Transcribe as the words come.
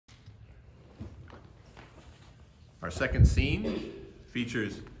Our second scene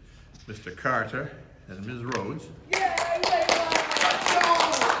features Mr. Carter and Ms. Rhodes.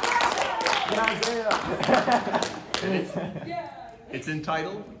 It's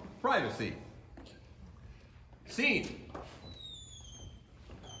entitled Privacy. Scene.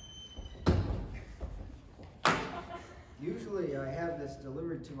 Usually I have this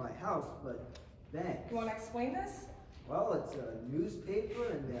delivered to my house, but thanks. You want to explain this? Well, it's a newspaper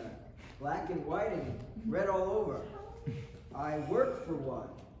and black and white and red all over. I work for one.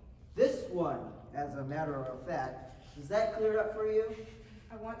 This one, as a matter of fact. Does that clear it up for you?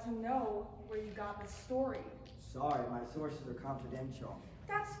 I want to know where you got this story. Sorry, my sources are confidential.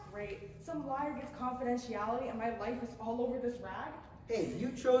 That's great. Some liar gets confidentiality and my life is all over this rag? Hey,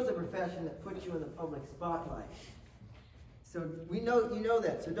 you chose a profession that puts you in the public spotlight. So you know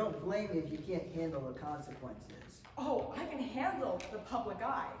that, so don't blame me if you can't handle the consequences. Oh, I can handle the public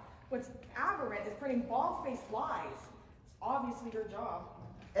eye. What's aberrant is printing bald-faced lies. It's obviously your job.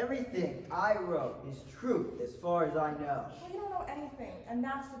 Everything I wrote is truth as far as I know. Well, you don't know anything, and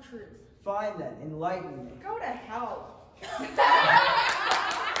that's the truth. Fine then, enlighten me. Go to hell. This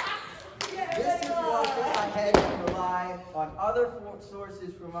is why I had to rely on other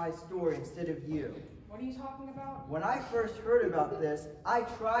sources for my story instead of you. What are you talking about? When I first heard about this, I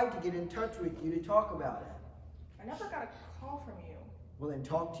tried to get in touch with you to talk about it. I never got a call from you. Well, then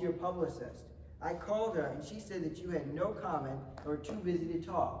talk to your publicist. I called her and she said that you had no comment or were too busy to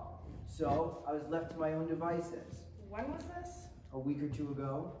talk. So I was left to my own devices. When was this? A week or two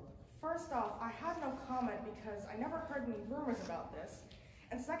ago. First off, I had no comment because I never heard any rumors about this.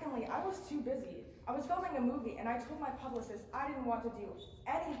 And secondly, I was too busy. I was filming a movie and I told my publicist I didn't want to do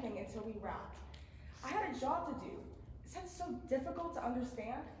anything until we wrapped. I had a job to do. Is that so difficult to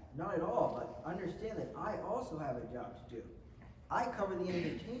understand? Not at all, but understand that I also have a job to do. I cover the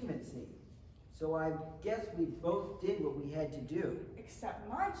entertainment scene. So I guess we both did what we had to do. Except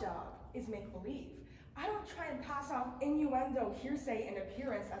my job is make-believe. I don't try and pass off innuendo, hearsay, and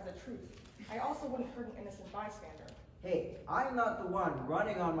appearance as the truth. I also wouldn't hurt an innocent bystander. Hey, I'm not the one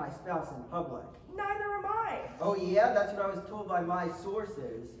running on my spouse in public. Neither am I. Oh yeah? That's what I was told by my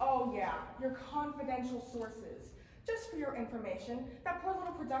sources. Oh yeah, your confidential sources. Just for your information, that poor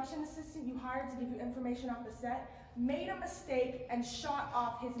little production assistant you hired to give you information off the set made a mistake and shot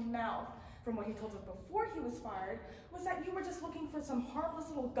off his mouth. From what he told us before he was fired, was that you were just looking for some harmless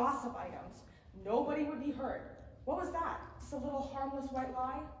little gossip items. Nobody would be hurt. What was that? Just a little harmless white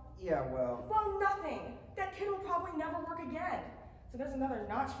lie? Yeah, well... Well, nothing. That kid will probably never work again. So there's another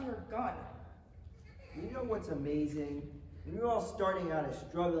notch for your gun. You know what's amazing? When you're all starting out as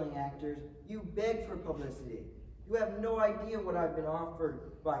struggling actors, you beg for publicity. You have no idea what I've been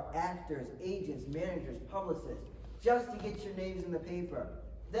offered by actors, agents, managers, publicists, just to get your names in the paper.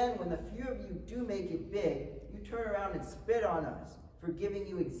 Then, when the few of you do make it big, you turn around and spit on us for giving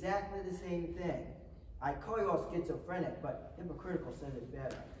you exactly the same thing. I call you all schizophrenic, but hypocritical says it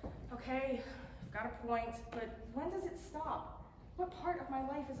better. Okay, I've got a point, but when does it stop? What part of my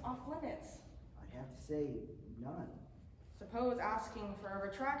life is off limits? I'd have to say none. Suppose asking for a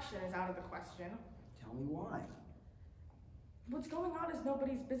retraction is out of the question. Tell me why. What's going on is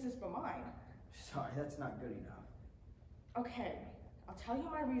nobody's business but mine. Sorry, that's not good enough. Okay, I'll tell you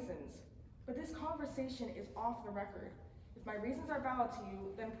my reasons, but this conversation is off the record. If my reasons are valid to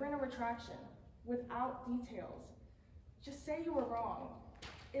you, then print a retraction, without details. Just say you were wrong.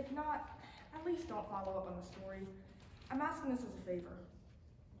 If not, at least don't follow up on the story. I'm asking this as a favor.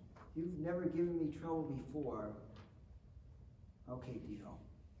 You've never given me trouble before. Okay, deal.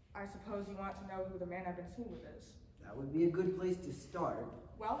 I suppose you want to know who the man I've been seen with is. That would be a good place to start.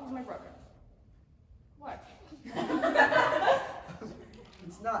 Well, he's my brother. What?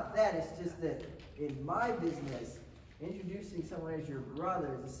 It's not that, it's just that in my business, introducing someone as your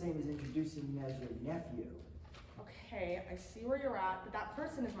brother is the same as introducing him as your nephew. Okay, I see where you're at, but that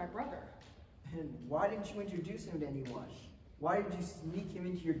person is my brother. And why didn't you introduce him to anyone? Why did you sneak him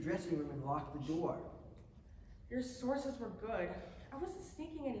into your dressing room and lock the door? Your sources were good. I wasn't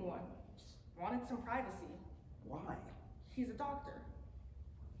sneaking anyone. Just wanted some privacy. Why? He's a doctor.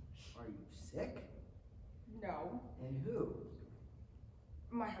 Are you sick? No. And who?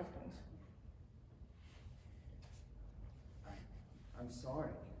 My husband. I'm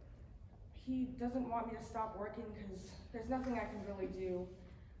sorry. He doesn't want me to stop working because there's nothing I can really do.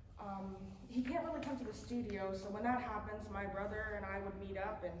 He can't really come to the studio, so when that happens, my brother and I would meet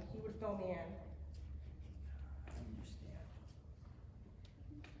up and he would fill me in. I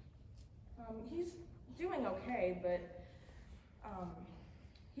understand. He's doing okay, but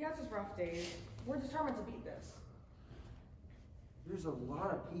he has his rough days. We're determined to beat this. There's a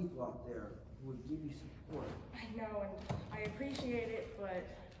lot of people out there who would give you support. I know, and I appreciate it, but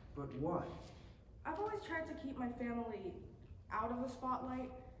But what? I've always tried to keep my family out of the spotlight.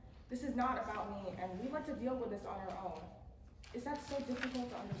 This is not about me, and we like to deal with this on our own. Is that so difficult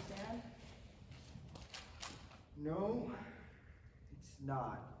to understand? No, it's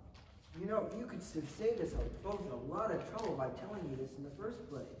not. You know, you could have saved us both a lot of trouble by telling me this in the first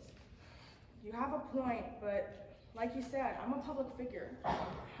place. You have a point, but like you said, I'm a public figure.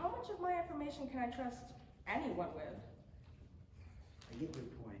 How much of my information can I trust anyone with? I get your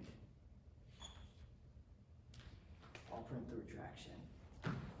point. I'll print the retraction.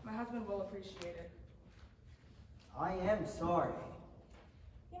 My husband will appreciate it. I am sorry.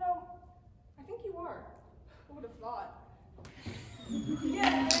 You know, I think you are. Who would have thought?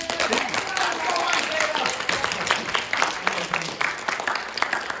 Yeah!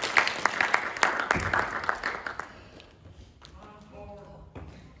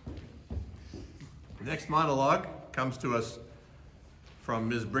 The next monologue comes to us from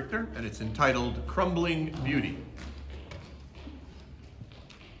Ms. Brickner, and it's entitled Crumbling Beauty.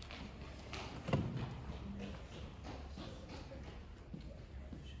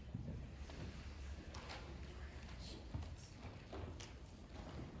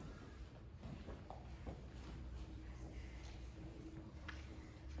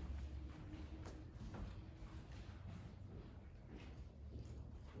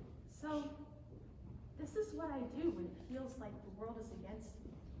 So, this is what I do when it feels like the world is against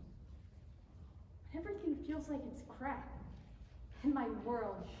me. Everything feels like it's cracked, and my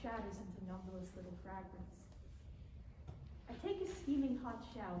world shatters into numberless little fragments. I take a steaming hot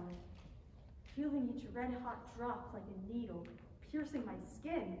shower, feeling each red-hot drop like a needle piercing my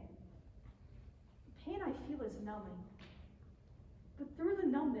skin. The pain I feel is numbing, but through the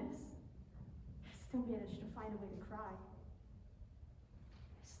numbness, I still manage to find a way to cry.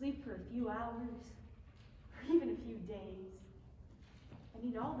 Sleep for a few hours, or even a few days. I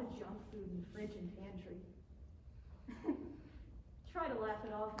need all the junk food in the fridge and pantry. Try to laugh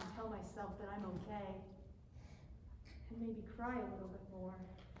it off and tell myself that I'm okay. And maybe cry a little bit more.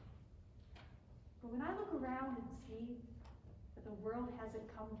 But when I look around and see that the world hasn't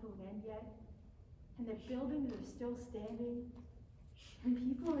come to an end yet, and that buildings are still standing, and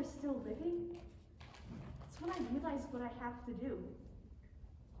people are still living, that's when I realize what I have to do.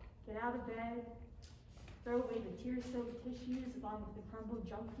 Get out of bed, throw away the tear-soaked tissues along with the crumbled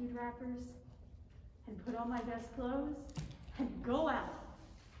junk food wrappers, and put on my best clothes, and go out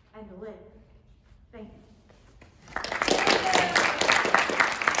and live. Thank you.